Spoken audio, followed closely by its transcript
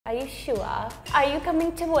Are you sure? Are you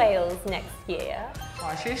coming to Wales next year?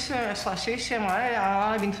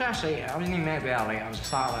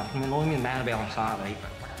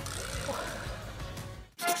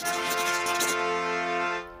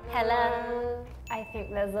 Hello. I think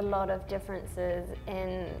there's a lot of differences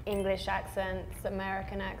in English accents,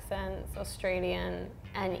 American accents, Australian,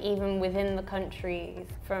 and even within the countries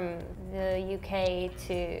from the UK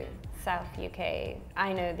to South UK.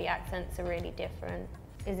 I know the accents are really different.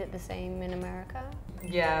 Is it the same in America?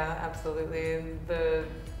 Yeah, absolutely.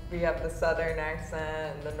 We have the southern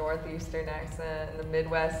accent, and the northeastern accent, and the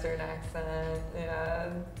midwestern accent,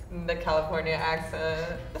 yeah, and the California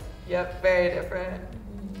accent. Yep, very different.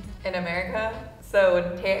 In America, so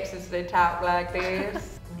in Texas they talk like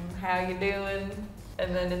this, how you doing?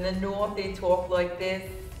 And then in the north they talk like this,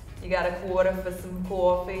 you got a quarter for some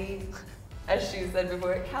coffee. As she said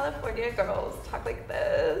before, California girls talk like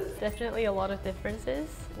this. Definitely a lot of differences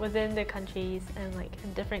within the countries and like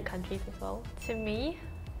in different countries as well. To me,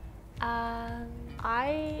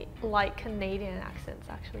 I like Canadian accents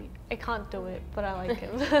actually. I can't do it, but I like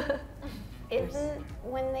them. Isn't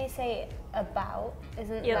when they say about,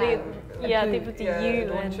 isn't Yeah, that they put the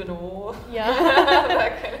U and yeah.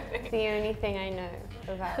 That kind of thing. the only thing I know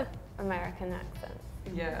about American accents?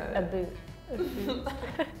 Yeah. A boot.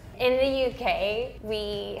 In the UK,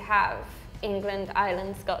 we have England,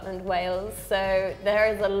 Ireland, Scotland, Wales, so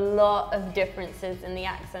there is a lot of differences in the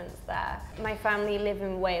accents there. My family live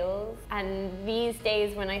in Wales, and these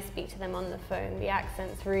days when I speak to them on the phone, the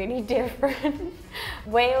accent's really different.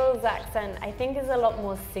 Wales accent, I think, is a lot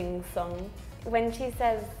more sing-song. When she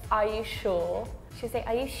says, "Are you sure?" she'll say,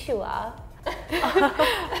 "Are you sure?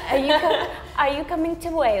 Are you coming to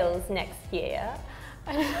Wales next year?"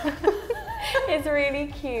 It's really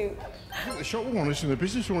cute. I think the shop owners and the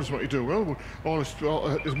business owners want to do well.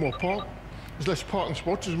 There's more park, there's less parking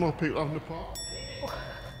spots, there's more people having to park.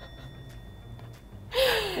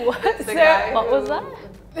 What was that?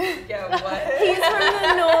 Yeah, what? He's from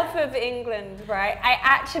the north of England, right? I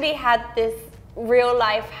actually had this real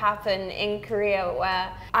life happen in Korea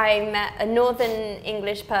where I met a northern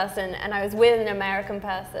English person and I was with an American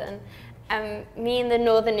person. And me and the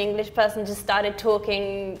northern English person just started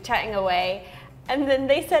talking, chatting away. And then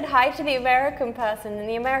they said hi to the American person, and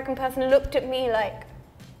the American person looked at me like,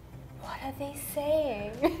 what are they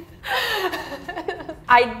saying?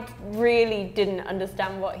 I really didn't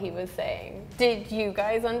understand what he was saying. Did you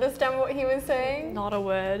guys understand what he was saying? Not a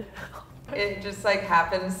word. It just like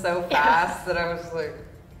happened so fast that I was like,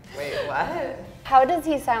 wait, what? How does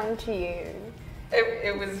he sound to you?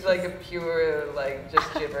 It was like a pure, like,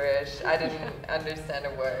 just gibberish. I didn't understand a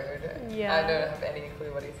word. Yeah. I don't have any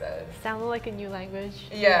clue what he said. Sounded like a new language.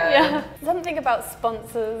 Yeah. Something about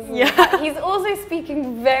sponsors. Yeah. He's also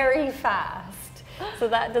speaking very fast, so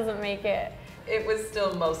that doesn't make it. It was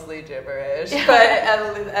still mostly gibberish,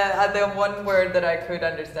 but the one word that I could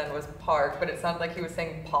understand was park, but it sounded like he was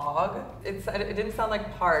saying pog. It didn't sound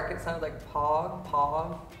like park, it sounded like pog,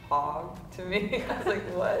 pog, pog to me. I was like,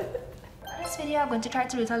 what? In this video, I'm going to try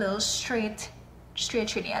to do it a little straight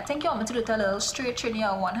Trini. I think you want me to do it a little straight Trini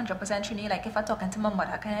or 100% Trini, like if I'm talking to my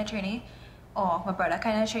mother kind of Trini or my brother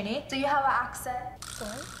kind of Trini. Do you have an accent?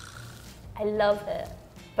 Sorry? I love it,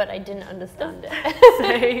 but I didn't understand it.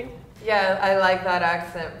 Same. Yeah, I like that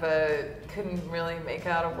accent, but couldn't really make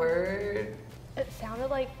out a word. It sounded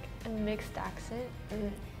like a mixed accent.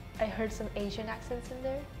 I heard some Asian accents in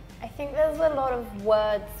there. I think there's a lot of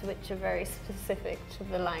words which are very specific to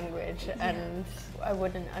the language and I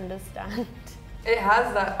wouldn't understand. It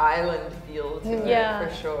has that island feel to it,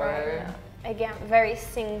 for sure. Right. Again, very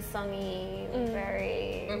sing-songy,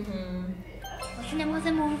 very... What's the name of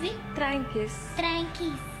the movie? Trankies.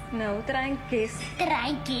 Trankies. No, Trankies.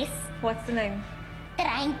 Trankies. What's the name?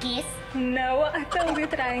 Trankies. No, I told you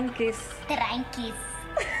Trankies. Trankies.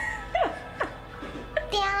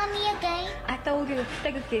 Tell me again. I told you,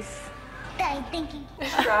 take a kiss. I'm thinking.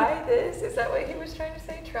 Try this? Is that what he was trying to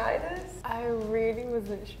say? Try this? I really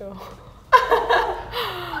wasn't sure.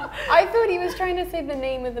 I thought he was trying to say the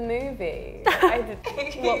name of the movie.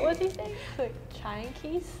 What was he saying? Like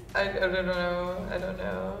Chinese? I don't know. I don't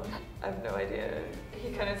know. I have no idea.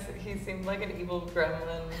 He seemed like an evil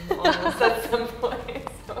gremlin almost at some point.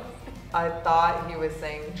 So. I thought he was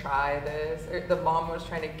saying try this, or the mom was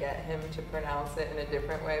trying to get him to pronounce it in a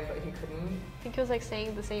different way, but he couldn't. I think he was like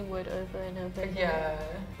saying the same word over and over again. Yeah,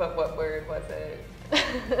 but what word was it?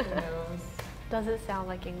 Who knows? Doesn't sound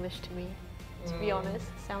like English to me, to be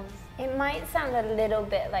honest. Sounds... It might sound a little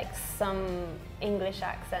bit like some English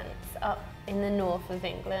accents up in the north of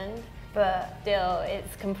England, but still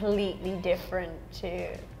it's completely different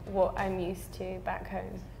to what I'm used to back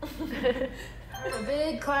home. A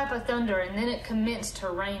big clap of thunder, and then it commenced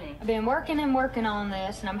raining. I've been working on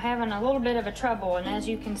this, and I'm having a little bit of a trouble, and as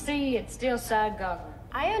you can see, it's still side goggling.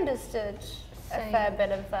 I understood a fair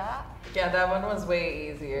bit of that. Yeah, that one was way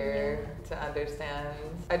easier to understand.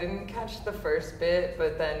 I didn't catch the first bit,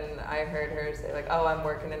 but then I heard her say like, oh, I'm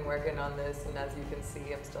working on this, and as you can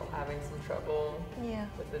see, I'm still having some trouble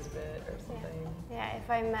with this bit or something. Yeah, if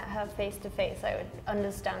I met her face to face, I would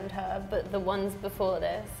understand her, but the ones before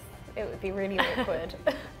this, it would be really awkward.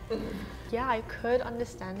 Yeah, I could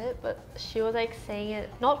understand it, but she was like saying it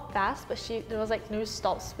not fast, but there was like no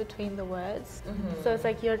stops between the words. So it's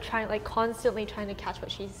like you're constantly trying to catch what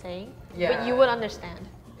she's saying, but you would understand.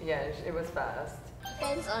 Yeah, it was fast.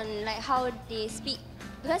 Depends on like how they speak,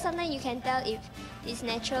 because sometimes you can tell if it's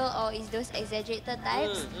natural or it's those exaggerated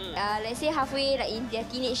types. Let's say halfway like in their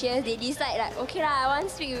teenage years, they decide like, okay lah, I want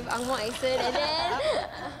to speak with Angmo accent, and then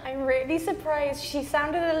I'm really surprised. She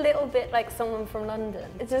sounded a little bit like someone from London.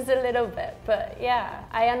 It's just a little bit, but yeah,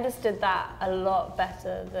 I understood that a lot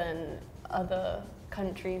better than other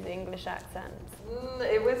countries' English accents.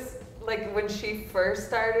 It was like when she first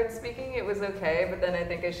started speaking, it was okay, but then I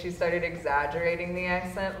think as she started exaggerating the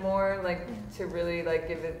accent more, like to really like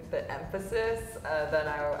give it the emphasis, then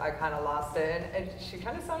I kind of lost it. And she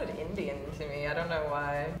kind of sounded Indian to me. I don't know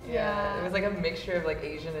why. Yeah, it was like a mixture of like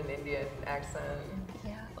Asian and Indian accent.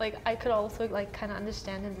 Yeah, like I could also like kind of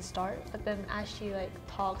understand in the start, but then as she like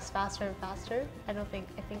talks faster and faster, I think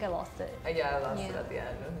I lost it. Yeah, I lost it at the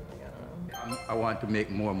end. I want to make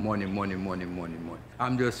more money.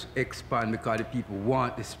 I'm just expand because the people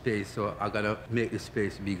want the space, so I gotta make the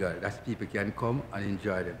space bigger. That people can come and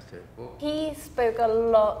enjoy themselves. Oh. He spoke a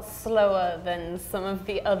lot slower than some of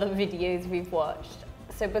the other videos we've watched.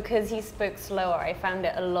 So because he spoke slower, I found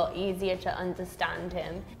it a lot easier to understand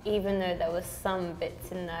him, even though there were some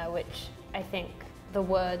bits in there which I think the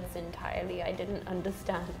words entirely I didn't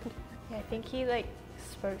understand. Yeah, I think he like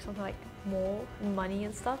spoke something like more money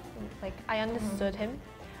and stuff. Like I understood him,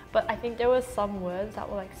 but I think there was some words that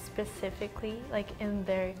were like specifically like in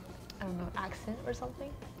their, I don't know, accent or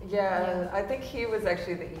something. Yeah, I think he was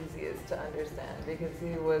actually the easiest to understand because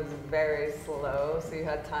he was very slow, so you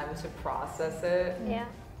had time to process it. Yeah.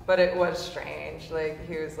 But it was strange. Like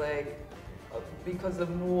he was like, because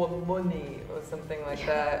of more money or something like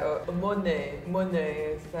that, or money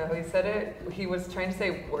is that how he said it? He was trying to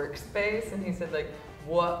say workspace and he said like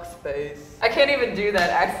workspace. I can't even do that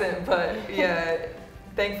accent, but yeah,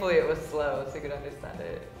 thankfully it was slow so you could understand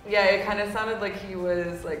it. Yeah, it kind of sounded like he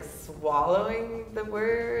was like swallowing the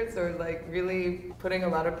words or like really putting a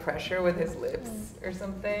lot of pressure with his lips or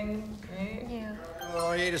something, right? Yeah.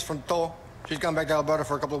 Hiatus from Thor. She's gone back to Alberta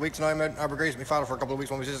for a couple of weeks, and I'm at Abergris with my father for a couple of weeks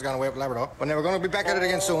when my sister's gone away up to Labrador. But now we're going to be back at it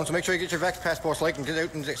again soon, so make sure you get your Vex passports like and get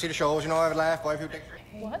out and see the shows, you know, have a laugh, buy a few pictures.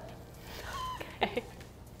 What? Okay.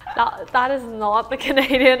 That is not the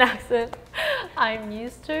Canadian accent I'm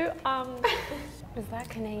used to. Is that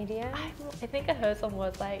Canadian? I think I heard some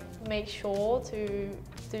words like make sure to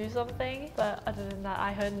do something, but other than that,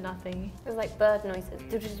 I heard nothing. It was like bird noises.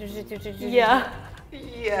 Yeah.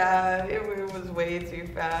 Yeah, it was way too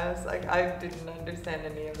fast. Like I didn't understand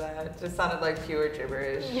any of that. It just sounded like pure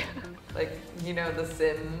gibberish. Yeah. Like, you know, the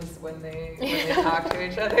Sims when they talk to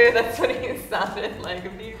each other, that's what he sounded like.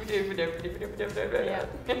 Yeah.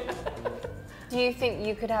 Do you think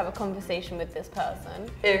you could have a conversation with this person?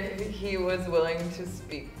 If he was willing to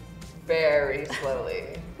speak very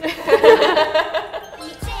slowly. We take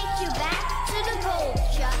you back to the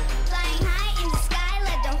culture, flying high in the sky,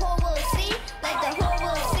 let the whole world see, let the whole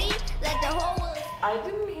world see, let the whole world see. I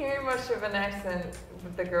didn't hear much of an accent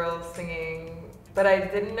with the girl singing, but I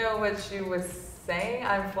didn't know what she was saying.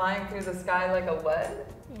 I'm flying through the sky like a what?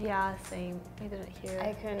 Yeah, same. I didn't hear it.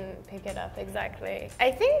 I couldn't pick it up exactly.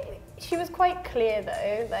 I think she was quite clear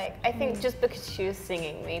though. Like, I think just because she was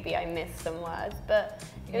singing, maybe I missed some words, but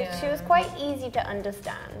she was quite easy to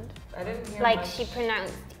understand. I didn't hear like, much. she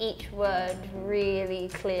pronounced each word really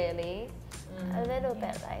clearly. A little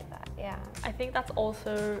bit like that, yeah. I think that's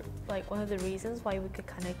also like one of the reasons why we could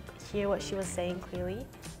kind of hear what she was saying clearly.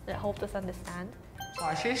 It helped us understand.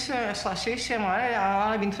 She's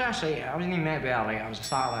I've been through it. I wasn't even meant to be right. I was a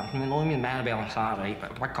start. I mean, only meant to be on Saturday,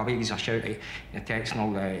 but what could be is a shout right. The text and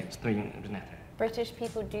all it's doing, isn't it? British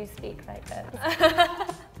people do speak like this.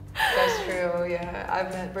 That's true, yeah.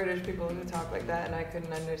 I've met British people who talk like that and I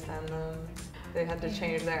couldn't understand them. They had to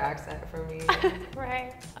change their accent for me.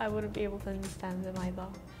 Right. I wouldn't be able to understand them either.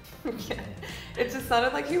 Yeah. It just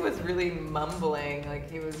sounded like he was really mumbling,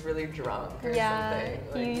 like he was really drunk or something.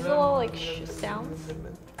 He used a lot of like sounds.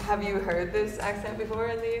 Have you heard this accent before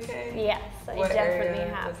in the UK? Yes, I What definitely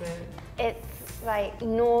area have. was it? It's like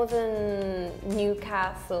northern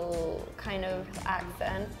Newcastle kind of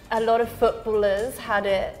accent. A lot of footballers had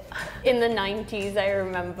it in the 90s, I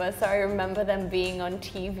remember. So I remember them being on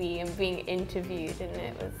TV and being interviewed, and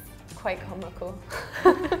it was quite comical.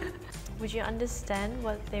 Would you understand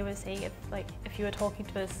what they were saying if you were talking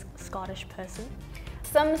to a Scottish person?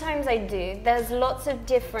 Sometimes I do. There's lots of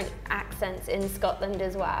different accents in Scotland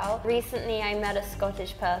as well. Recently I met a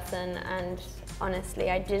Scottish person and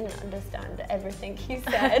honestly I didn't understand everything he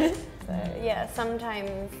said. So yeah,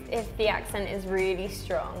 sometimes if the accent is really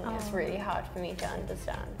strong, it's really hard for me to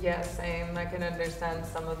understand. Yeah, same. I can understand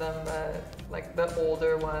some of them, but like the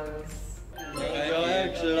older ones.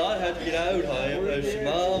 Actually, I had to get out home because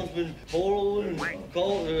Mom's been calling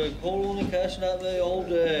and cussing at me all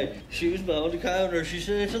day. She was behind the counter. She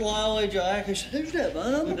said, "It's a lie, Jack." I said, "Who's that,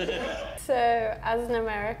 Mom?" So, as an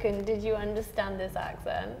American, did you understand this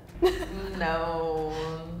accent? No.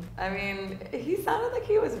 I mean, he sounded like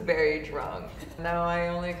he was very drunk. No, I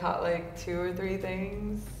only caught like 2 or 3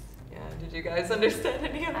 things. Yeah, did you guys understand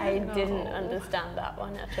any of it? I didn't understand that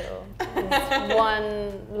one at all. It was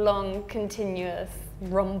one long, continuous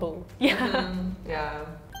rumble. Yeah. Yeah.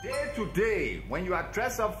 Day to day, when you are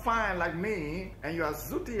dressed up fine like me, and you are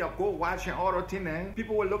zooting your go watching auto tuning,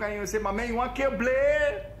 people will look at you and say, "My man, you want to kill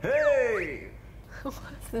Blade? Hey!"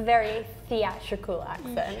 It's a very theatrical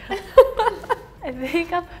accent. I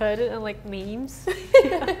think I've heard it in like memes.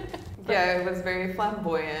 Yeah, it was very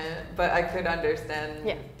flamboyant, but I could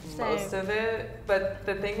understand most of it. But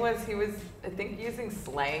the thing was, he was, I think, using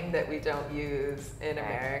slang that we don't use in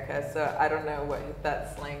America, so I don't know what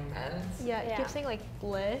that slang meant. Yeah, he kept saying like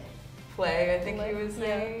bleh. Play, I think he was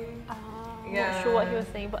saying. I'm not sure what he was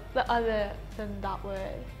saying, but the other than that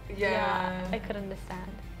word, I could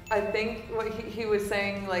understand. I think what he was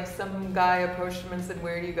saying, like some guy approached him and said,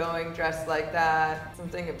 "Where are you going dressed like that?"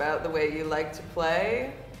 Something about the way you like to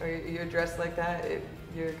play, or you're dressed like that if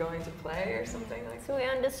you're going to play or something like that. So we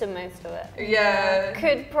understood most of it. Yeah.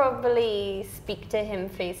 Could probably speak to him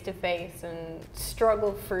face to face and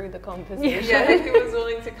struggle through the conversation. Yeah, he was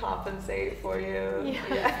willing to compensate for you.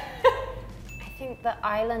 Yeah. I think the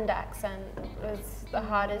island accent was the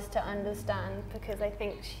hardest to understand because I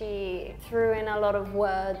think she threw in a lot of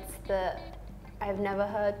words that I've never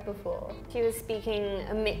heard before. She was speaking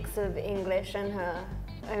a mix of English and her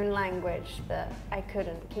own language that I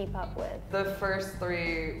couldn't keep up with. The first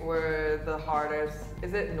 3 were the hardest.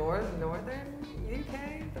 Is it northern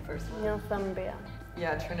UK? The first one? Northumbria.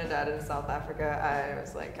 Yeah, Trinidad and South Africa. I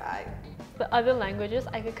was like, The other languages,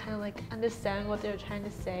 I could kind of like understand what they were trying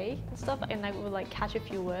to say and stuff, and I would like catch a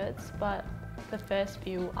few words, but the first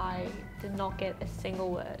few, I did not get a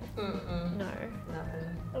single word. No.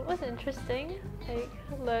 Nothing. It was interesting, like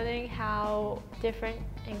learning how different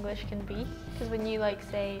English can be. Because when you like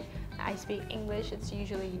say, I speak English, it's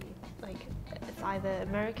usually like, it's either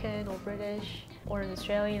American or British or an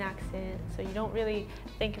Australian accent. So you don't really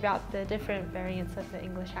think about the different variants of the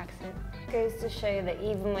English accent. It goes to show that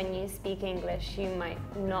even when you speak English, you might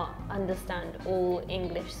not understand all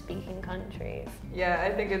English-speaking countries. Yeah,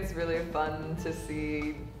 I think it's really fun to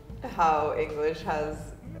see how English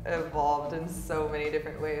has evolved in so many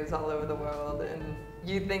different ways all over the world. And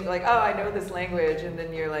you think like, oh, I know this language, and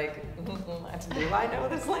then you're like, do I know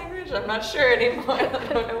this language? I'm not sure anymore. I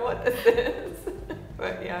don't know what this is.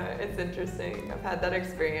 But yeah, it's interesting. I've had that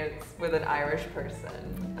experience with an Irish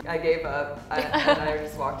person. I gave up and I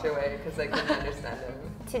just walked away because I couldn't understand him.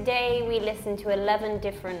 Today we listened to 11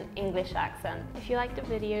 different English accents. If you liked the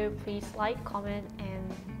video, please like, comment,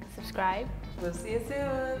 and subscribe. We'll see you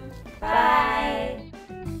soon. Bye.